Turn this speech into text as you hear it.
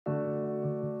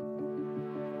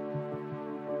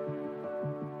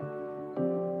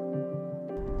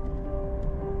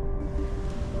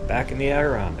Back in the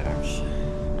Adirondacks.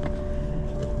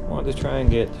 Wanted to try and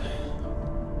get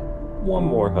one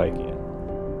more hike in.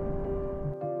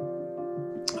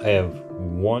 I have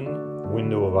one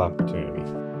window of opportunity.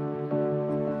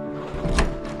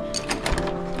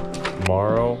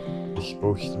 Tomorrow is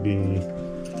supposed to be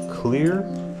clear,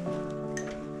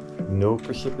 no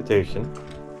precipitation.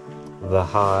 The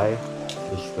high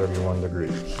is 31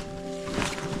 degrees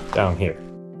down here.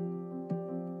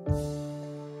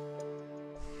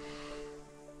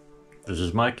 This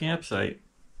is my campsite.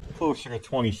 Closer to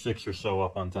 26 or so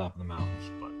up on top of the mountains,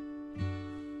 but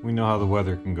we know how the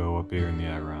weather can go up here in the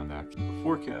Adirondacks. The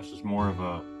forecast is more of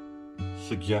a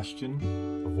suggestion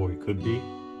of what it could be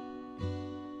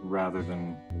rather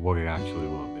than what it actually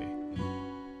will be.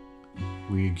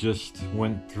 We just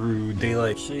went through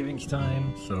daylight savings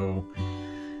time, so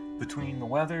between the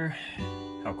weather,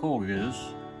 how cold it is,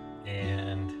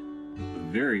 and the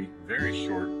very, very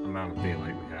short amount of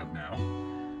daylight we have now,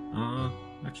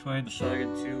 that's why I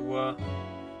decided to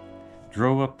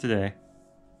drove up today.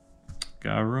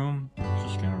 Got a room,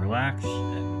 just gonna relax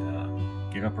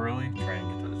and get up early, try and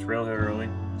get to the trailhead early,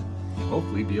 and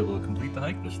hopefully be able to complete the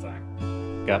hike this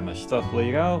time. Got my stuff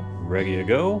laid out, ready to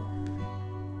go.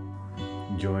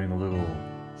 Enjoying a little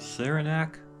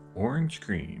Saranac orange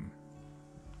cream.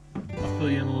 I'll fill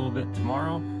you in a little bit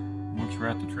tomorrow, once we're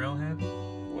at the trailhead,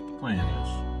 what the plan is.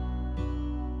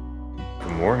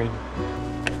 Good morning.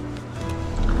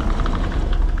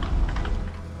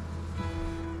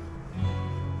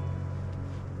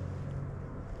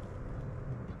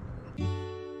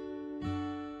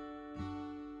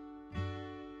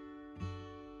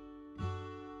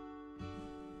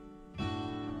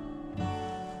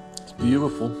 It's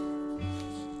beautiful,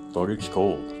 but it's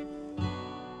cold.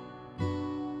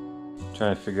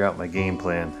 Trying to figure out my game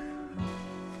plan.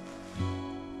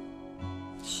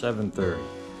 7:30.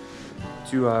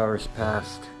 2 hours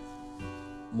past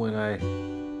when I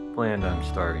planned on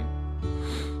starting.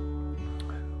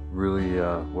 Really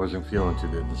wasn't feeling too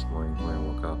good this morning when I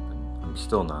woke up, and I'm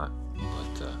still not.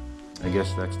 But I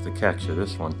guess that's the catch of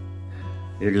this one.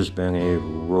 It has been a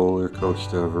roller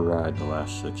coaster of a ride the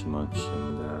last 6 months,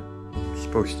 and it's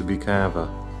supposed to be kind of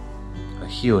a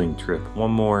healing trip.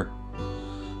 One more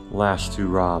last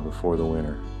hurrah before the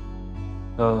winter.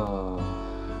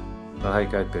 The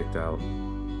hike I picked out,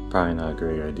 probably not a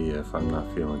great idea if I'm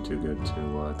not feeling too good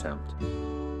to attempt.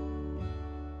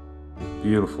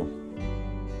 Beautiful.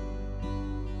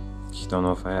 Just don't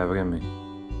know if I have it in me.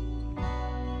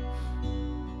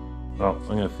 Well, I'm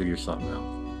gonna figure something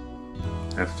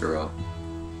out. After all,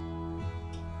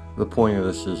 the point of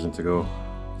this isn't to go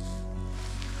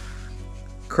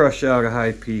crush out a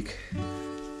high peak.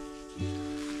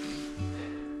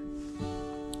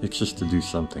 It's just to do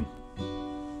something.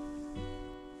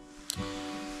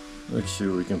 Let's see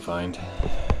what we can find.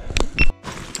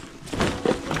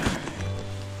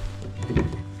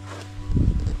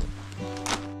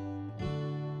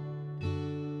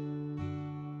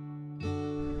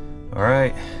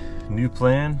 Alright, new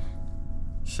plan.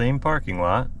 Same parking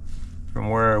lot from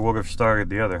where I would have started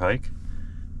the other hike.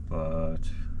 But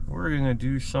we're gonna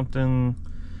do something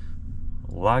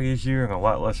a lot easier and a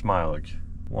lot less mileage.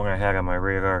 One I had on my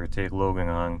radar to take Logan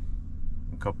on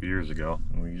a couple years ago,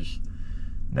 and we just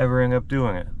never ended up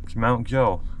doing it. It's Mount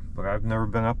Joe, but I've never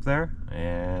been up there,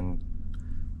 and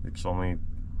it's only,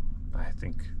 I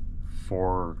think,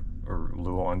 4 or a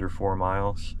little under 4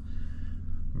 miles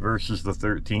versus the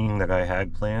 13 that I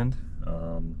had planned.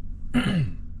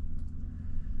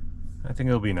 I think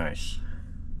it'll be nice.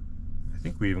 I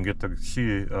think we even get to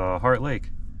see Heart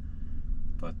Lake.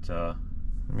 But let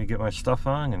me get my stuff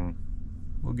on and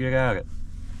we'll get at it.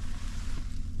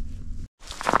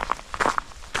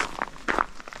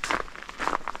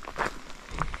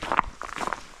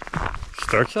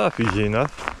 Starts off easy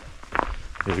enough.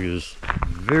 It is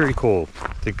very cold.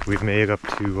 I think we've made it up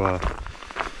to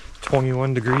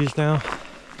 21 degrees now.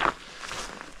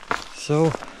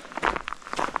 So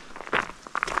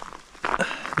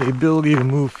the ability to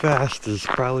move fast is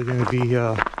probably going to be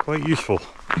quite useful.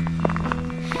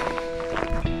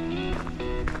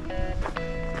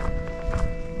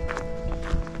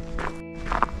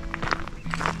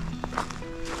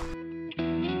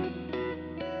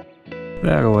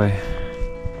 That away.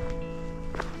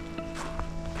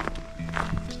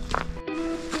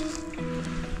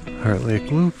 Heart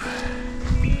Lake Loop.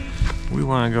 We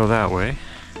want to go that way,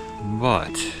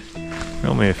 but we're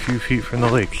only a few feet from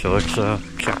the lake, so let's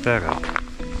check that out.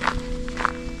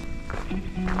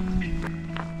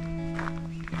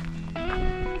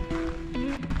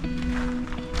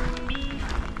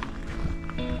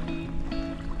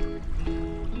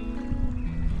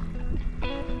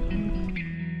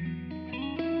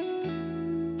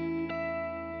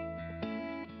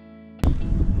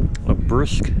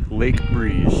 brisk lake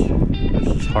breeze. This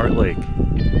is Heart Lake.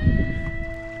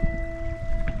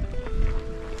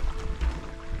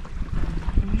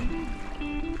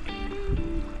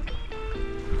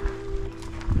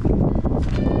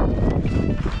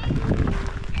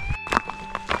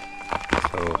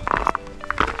 So,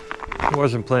 I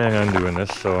wasn't planning on doing this,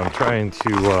 so I'm trying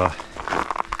to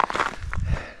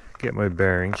get my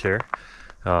bearings here.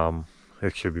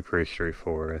 It should be pretty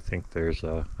straightforward. I think there's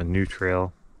a new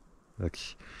trail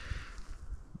that's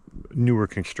newer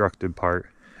constructed part,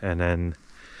 and then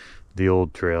the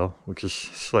old trail, which is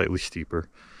slightly steeper.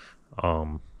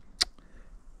 And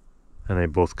they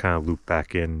both kind of loop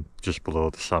back in just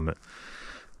below the summit.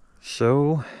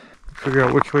 So, figure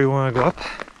out which way you want to go up,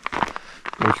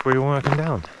 which way you want to come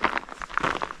down.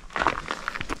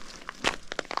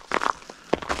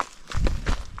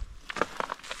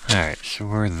 Alright, so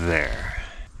we're there.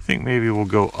 I think maybe we'll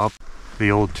go up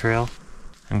the old trail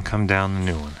and come down the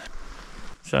new one.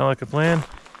 Sound like a plan?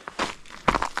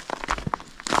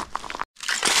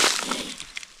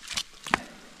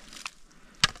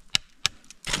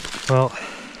 Well,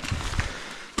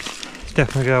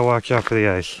 definitely gotta watch out for the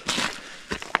ice.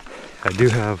 I do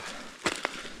have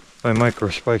my micro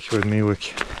spikes with me,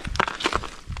 which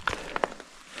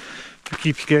if it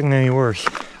keeps getting any worse,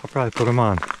 I'll probably put them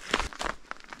on.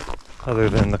 Other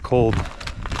than the cold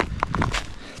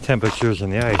temperatures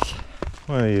and the ice,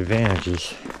 one of the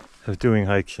advantages of doing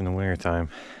hikes in the wintertime,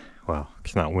 well,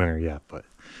 it's not winter yet, but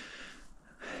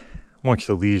once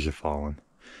the leaves are falling,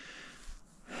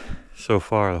 so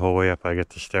far the whole way up I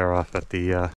get to stare off at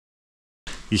the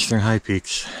eastern high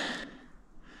peaks.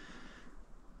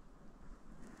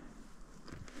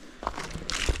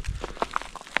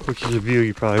 Which is a view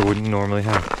you probably wouldn't normally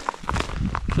have.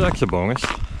 So that's a bonus.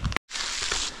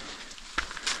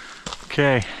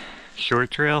 Okay,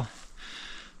 short trail,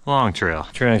 long trail.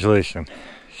 Translation: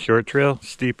 short trail,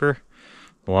 steeper;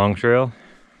 long trail,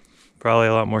 probably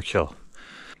a lot more chill.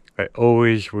 I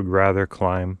always would rather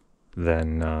climb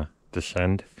than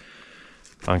descend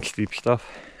on steep stuff,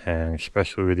 and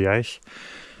especially with the ice.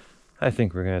 I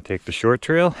think we're gonna take the short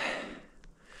trail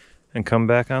and come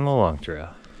back on the long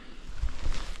trail.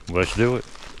 Let's do it.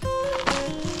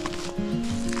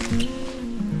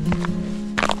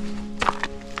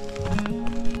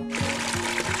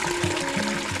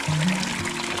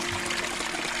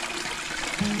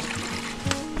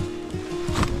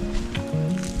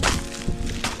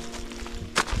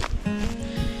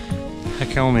 I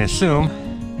can only assume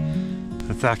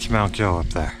that that's Mount Joe up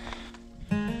there.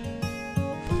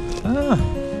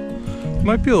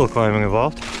 Might be a little climbing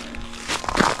involved.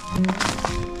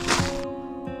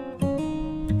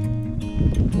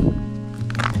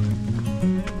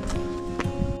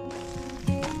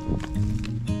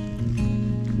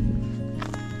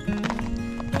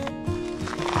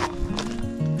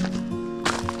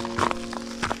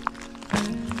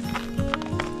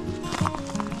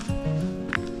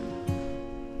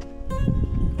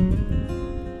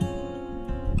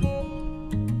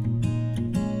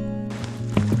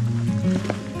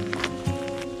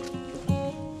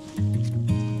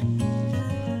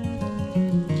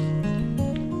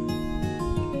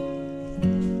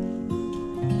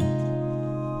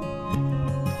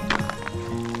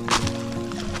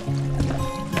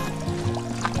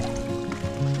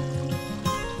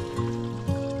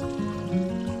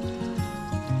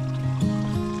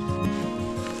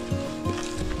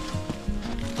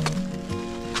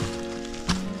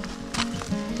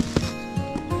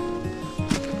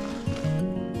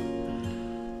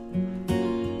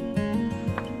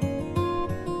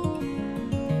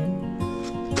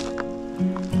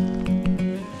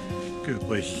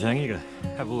 Places hang, you gotta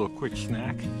have a little quick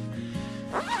snack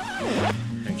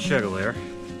and shed a layer.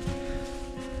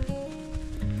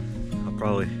 I'll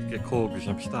probably get cold because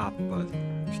I'm stopped, but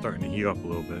I'm starting to heat up a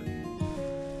little bit.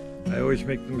 I always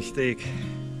make the mistake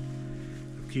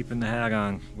of keeping the hat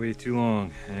on way too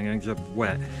long and it ends up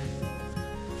wet.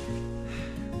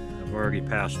 I've already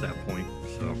passed that point,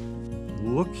 so it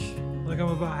looks like I'm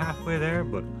about halfway there,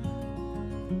 but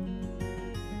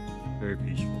very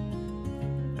peaceful.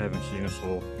 I haven't seen a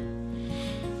soul.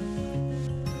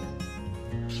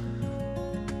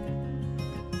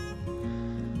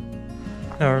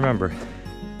 Now remember,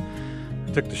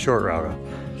 I took the short route up,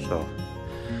 so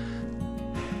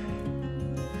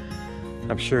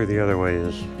I'm sure the other way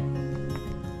is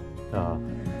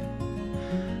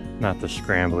not the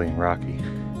scrambling rocky.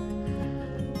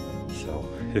 So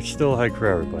it's still a hike for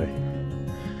everybody.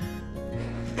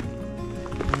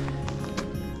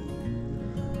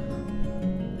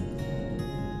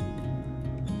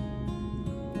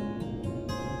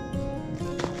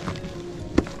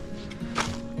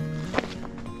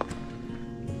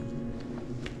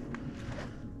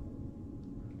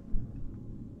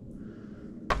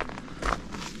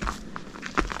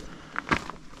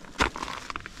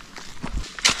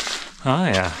 Oh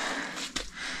yeah.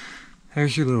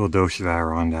 There's your little dose of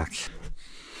Adirondacks.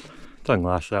 Doesn't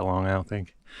last that long, I don't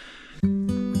think.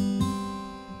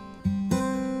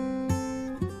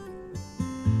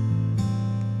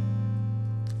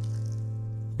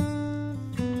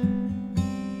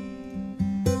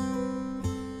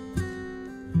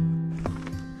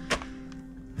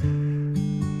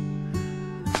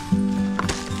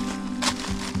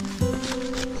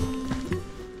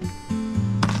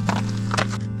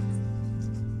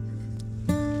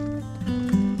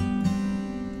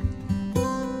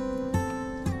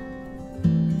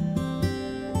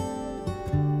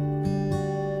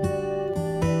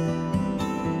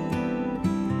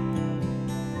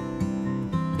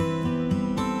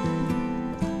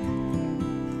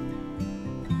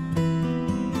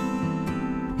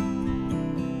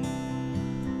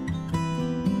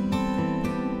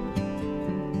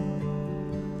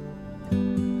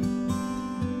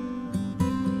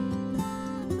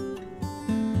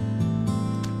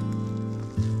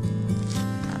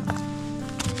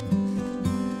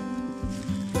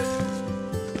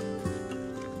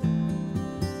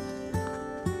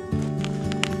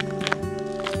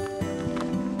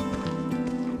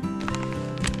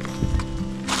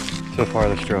 So far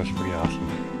this trail is pretty awesome.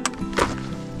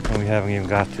 And we haven't even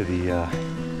got to the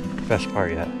best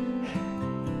part yet.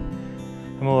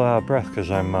 I'm a little out of breath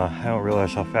because I don't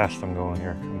realize how fast I'm going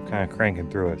here. I'm kind of cranking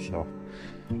through it, so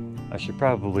I should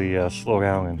probably slow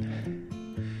down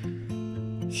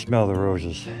and smell the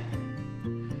roses.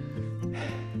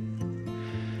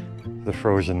 The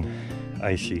frozen,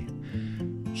 icy,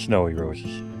 snowy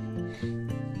roses.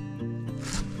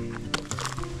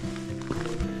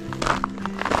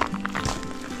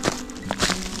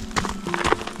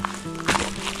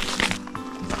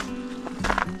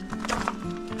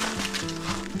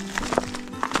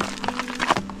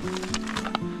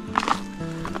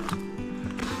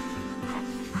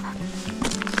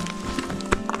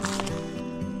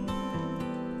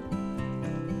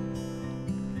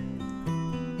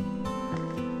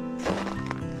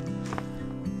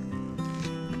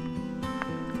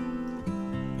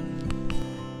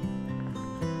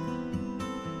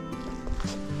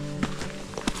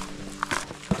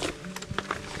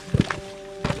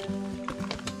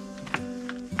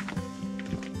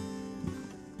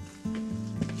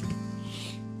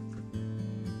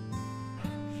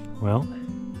 Well,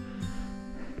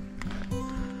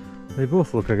 they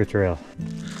both look like a trail.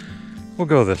 We'll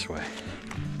go this way.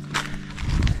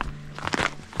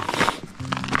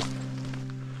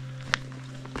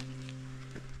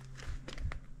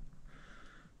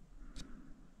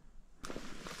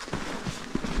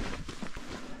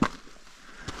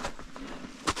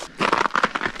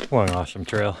 What an awesome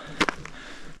trail.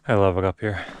 I love it up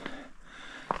here.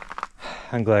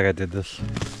 I'm glad I did this.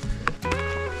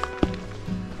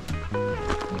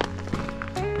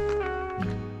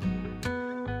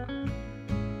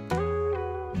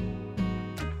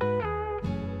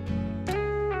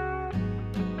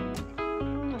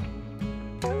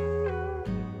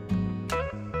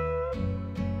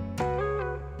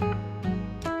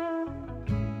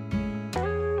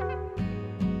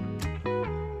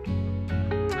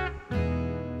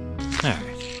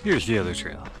 Alright, here's the other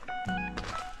trail.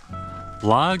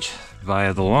 Lodge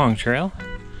via the long trail,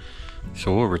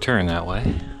 so we'll return that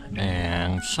way,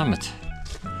 and summit.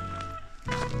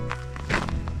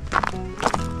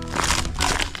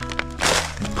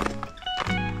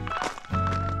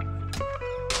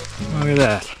 Look at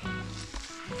that.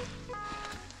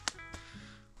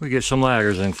 We get some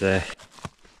ladders in today.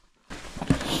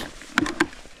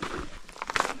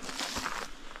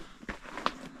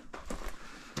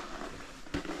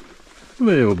 A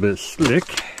little bit slick.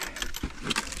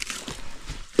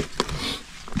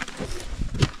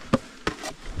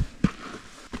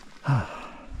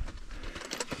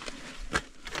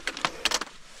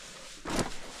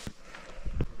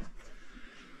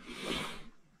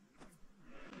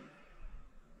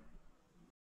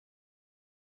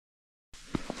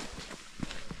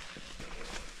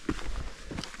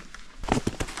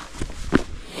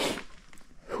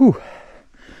 Whew.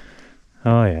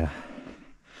 Oh yeah.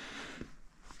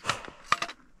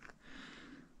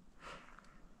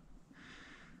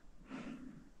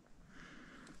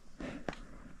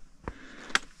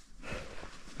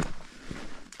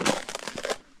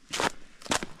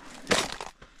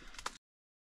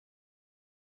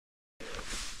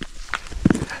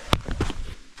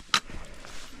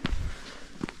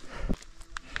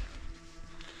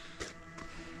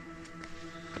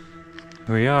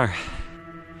 Here we are.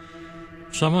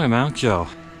 Summit of Mount Joe.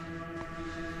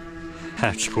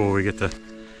 That's cool. We get to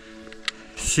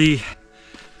see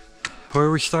where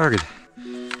we started.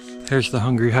 There's the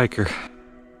hungry hiker.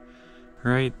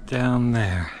 Right down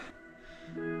there.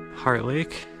 Heart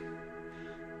Lake.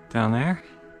 Down there.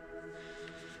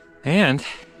 And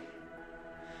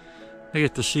I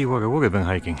get to see what I would have been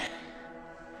hiking.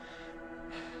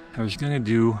 I was going to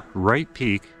do Wright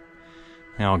Peak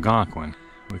and Algonquin,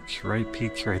 which Wright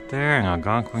Peak's right there and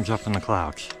Algonquin's up in the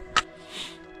clouds.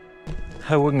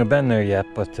 I wouldn't have been there yet,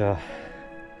 but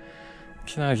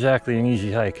it's not exactly an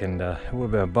easy hike, and it would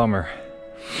have been a bummer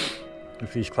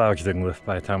if these clouds didn't lift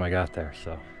by the time I got there,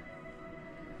 so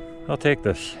I'll take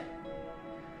this.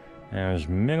 And there's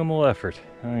minimal effort.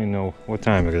 I don't even know what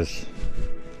time it is.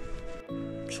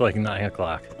 It's like 9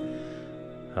 o'clock.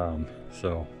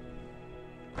 So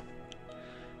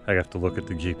I have to look at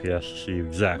the GPS to see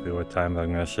exactly what time.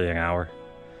 I'm going to say an hour.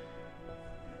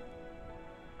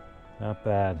 Not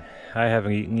bad. I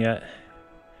haven't eaten yet.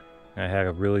 I had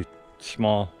a really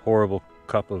small, horrible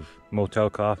cup of motel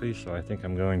coffee, so I think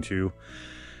I'm going to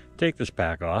take this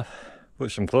pack off, put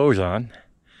some clothes on,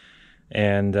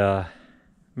 and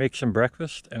make some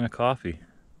breakfast and a coffee,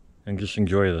 and just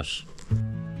enjoy this.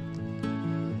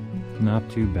 Not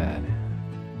too bad.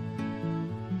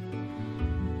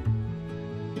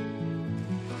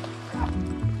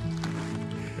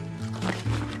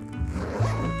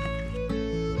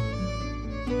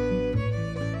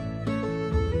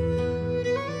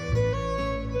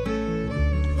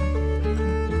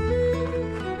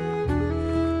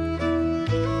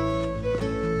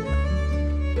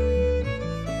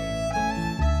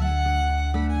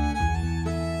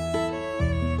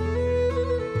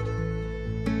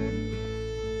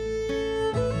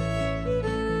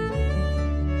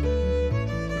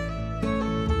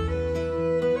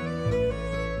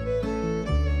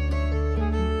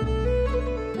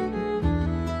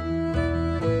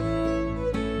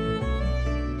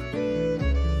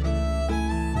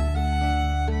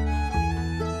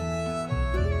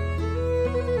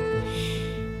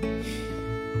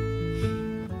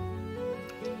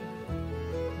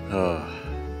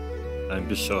 I'm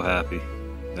just so happy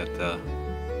that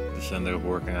this ended up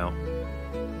working out.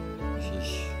 This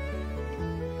is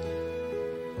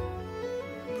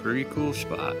a pretty cool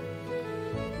spot.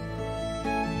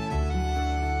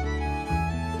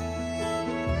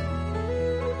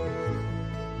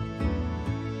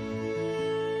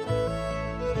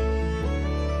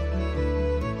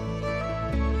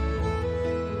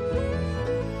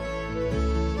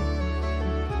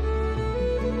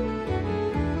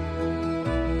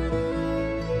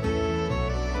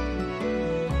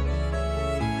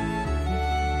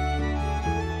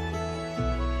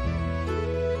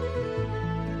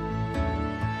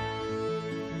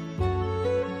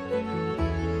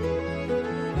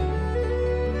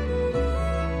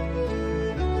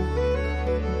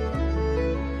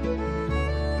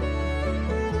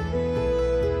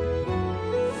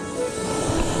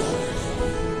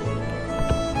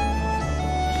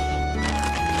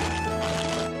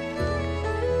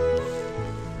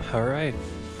 Alright,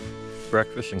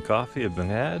 breakfast and coffee have been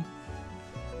had.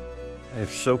 I've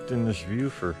soaked in this view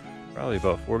for probably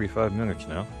about 45 minutes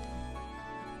now.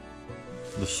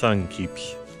 The sun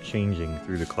keeps changing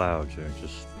through the clouds and it's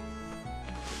just...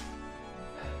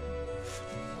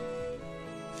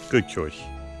 good choice.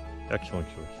 Excellent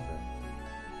choice there.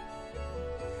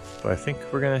 But I think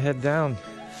we're gonna head down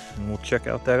and we'll check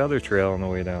out that other trail on the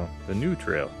way down, the new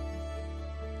trail.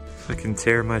 If I can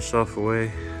tear myself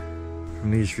away from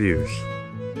these views.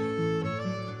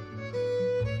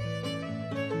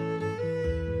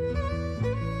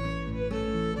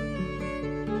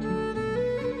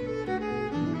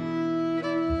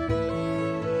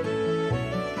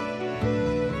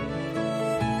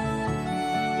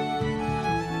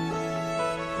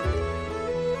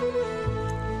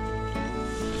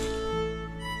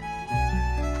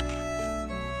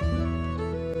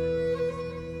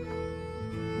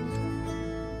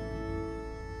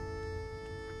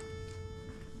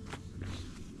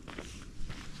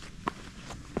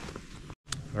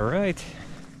 All right,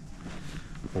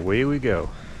 away we go.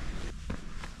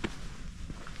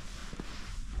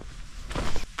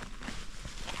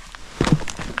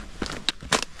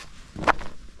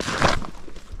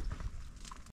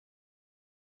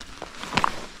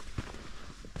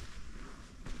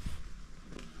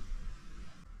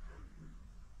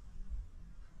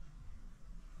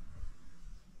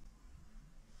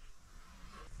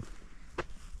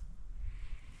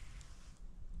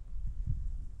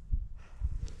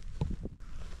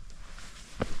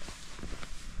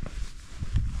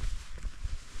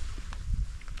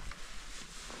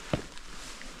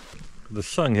 The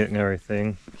sun hitting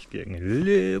everything is getting a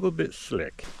little bit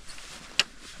slick.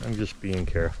 I'm just being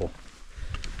careful.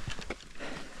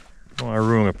 Don't want to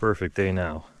ruin a perfect day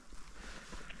now.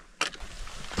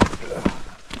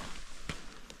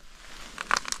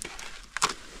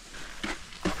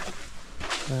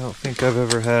 I don't think I've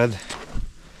ever had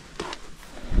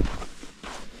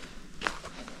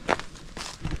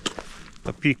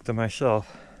a peak to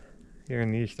myself here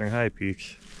in the Eastern High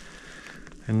Peaks,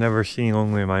 and never seen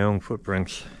only my own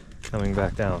footprints coming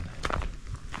back down.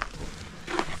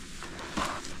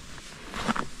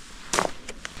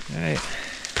 Alright,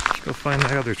 let's go find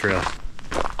that other trail.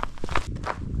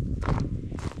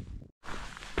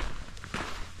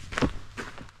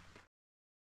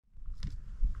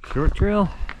 Short trail,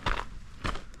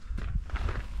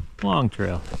 long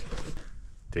trail.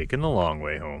 Taking the long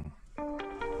way home.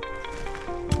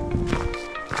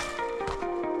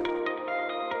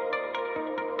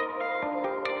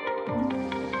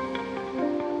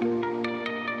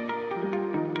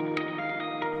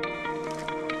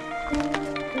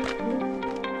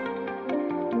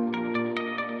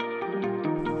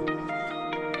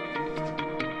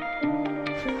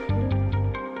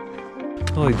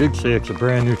 Well, he did say it's a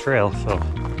brand new trail, so.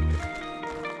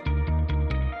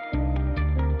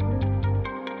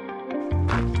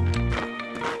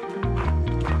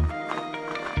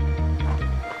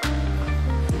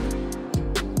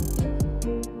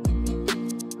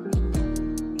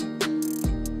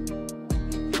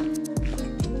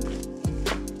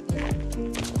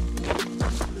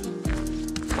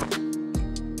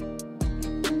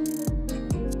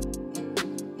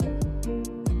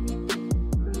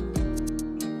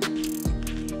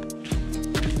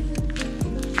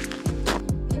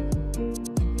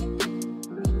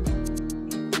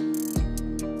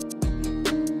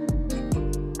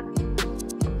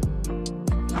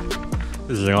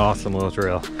 This is an awesome little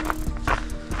trail.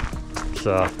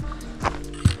 So, I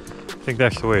think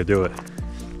that's the way to do it.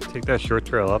 Take that short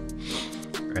trail up,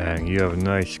 and you have a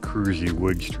nice cruisy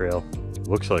woods trail.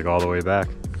 Looks like all the way back.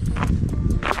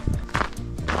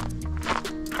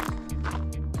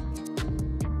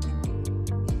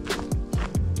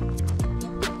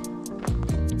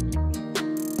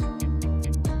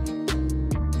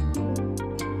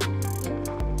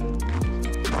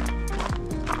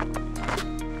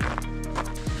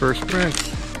 First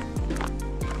rinse.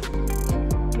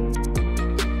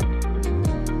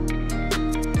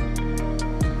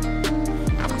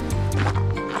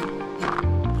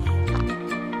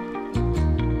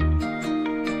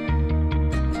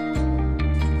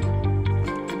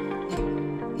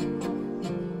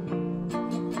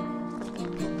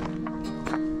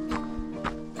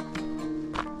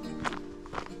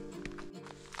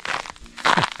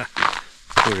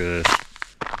 Look at this.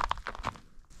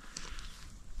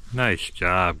 Nice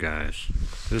job, guys.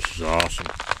 This is awesome.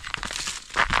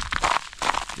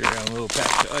 Get around a little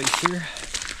patch of ice here.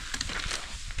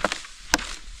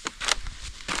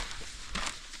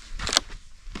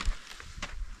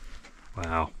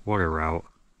 Wow, what a route.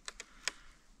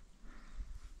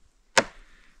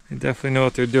 They definitely know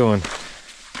what they're doing.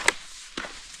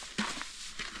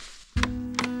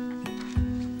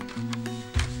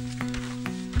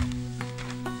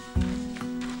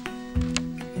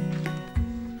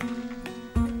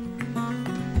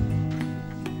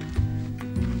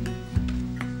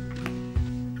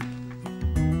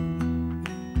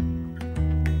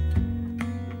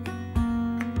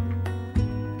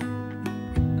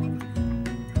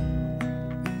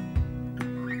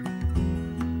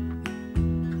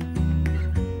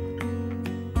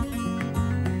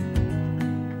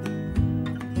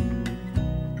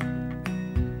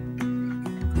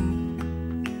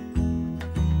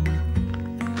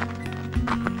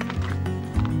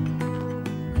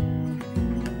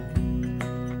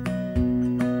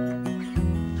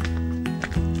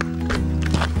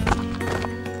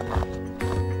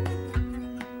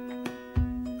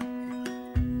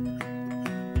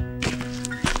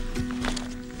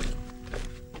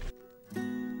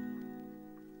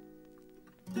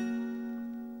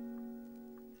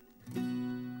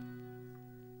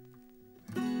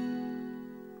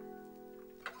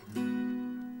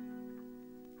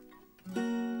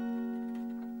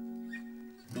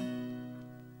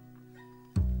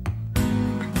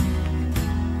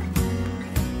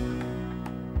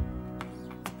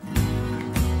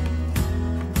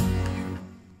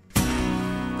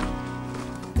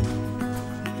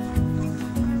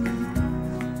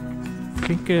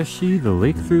 I think I see the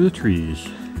lake through the trees.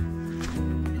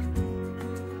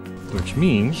 Which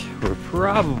means we're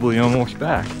probably almost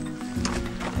back.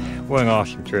 What an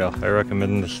awesome trail. I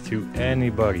recommend this to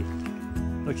anybody.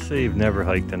 Let's say you've never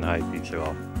hiked in the High Peaks at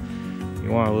all.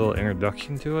 You want a little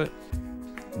introduction to it?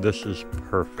 This is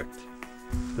perfect.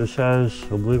 This has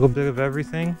a little bit of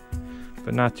everything,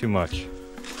 but not too much.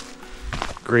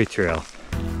 Great trail.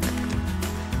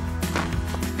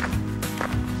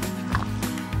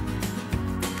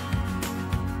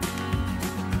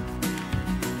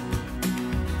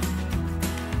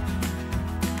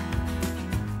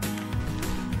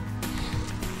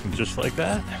 And just like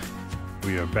that,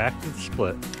 we are back to the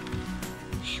split.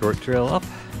 Short trail up,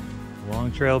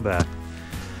 long trail back.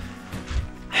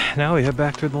 Now we head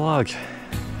back to the logs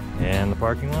and the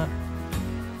parking lot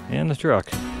and the truck.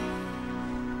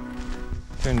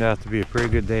 Turned out to be a pretty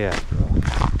good day after all.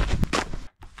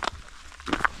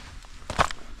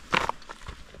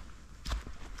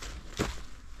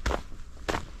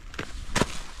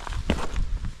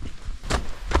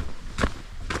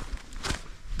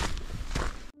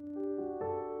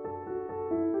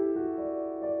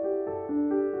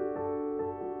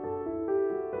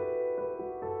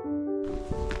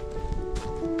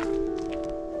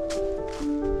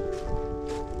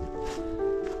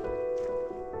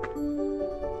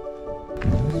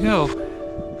 Go.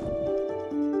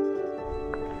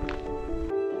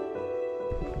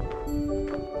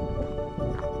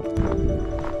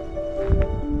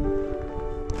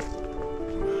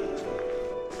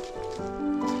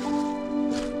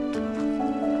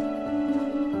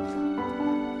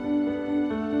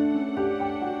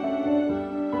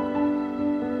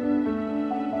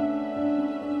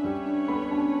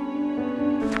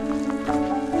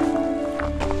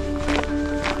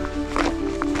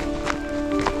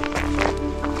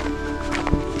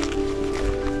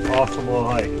 Awesome little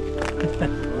hike.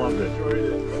 Loved it. Enjoyed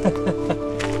it.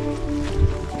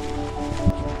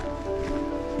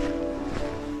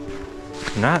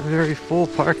 Not very full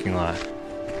parking lot.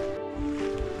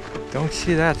 Don't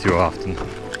see that too often.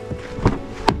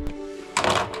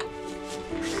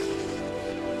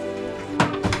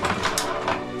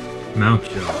 Mount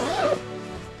Joe.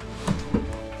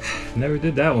 Never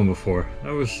did that one before.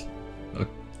 That was an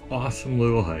awesome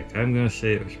little hike. I'm gonna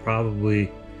say it was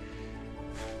probably,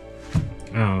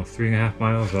 I don't know, 3.5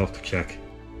 miles. I'll have to check.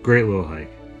 Great little hike.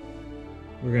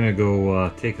 We're gonna go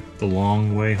take it the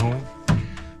long way home.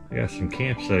 I got some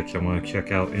campsites I want to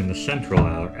check out in the central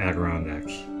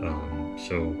Adirondacks.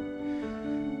 So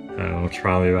I don't know, it's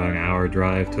probably about an hour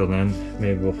drive till then.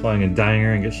 Maybe we'll find a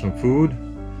diner and get some food.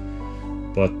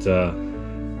 But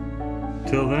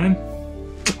till then,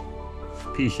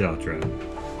 peace out, Trev.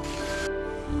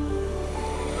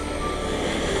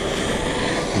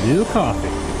 A little coffee.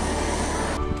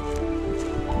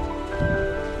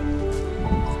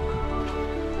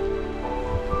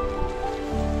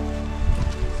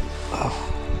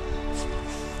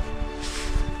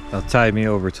 That'll tide me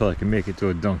over till I can make it to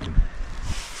a Dunkin'.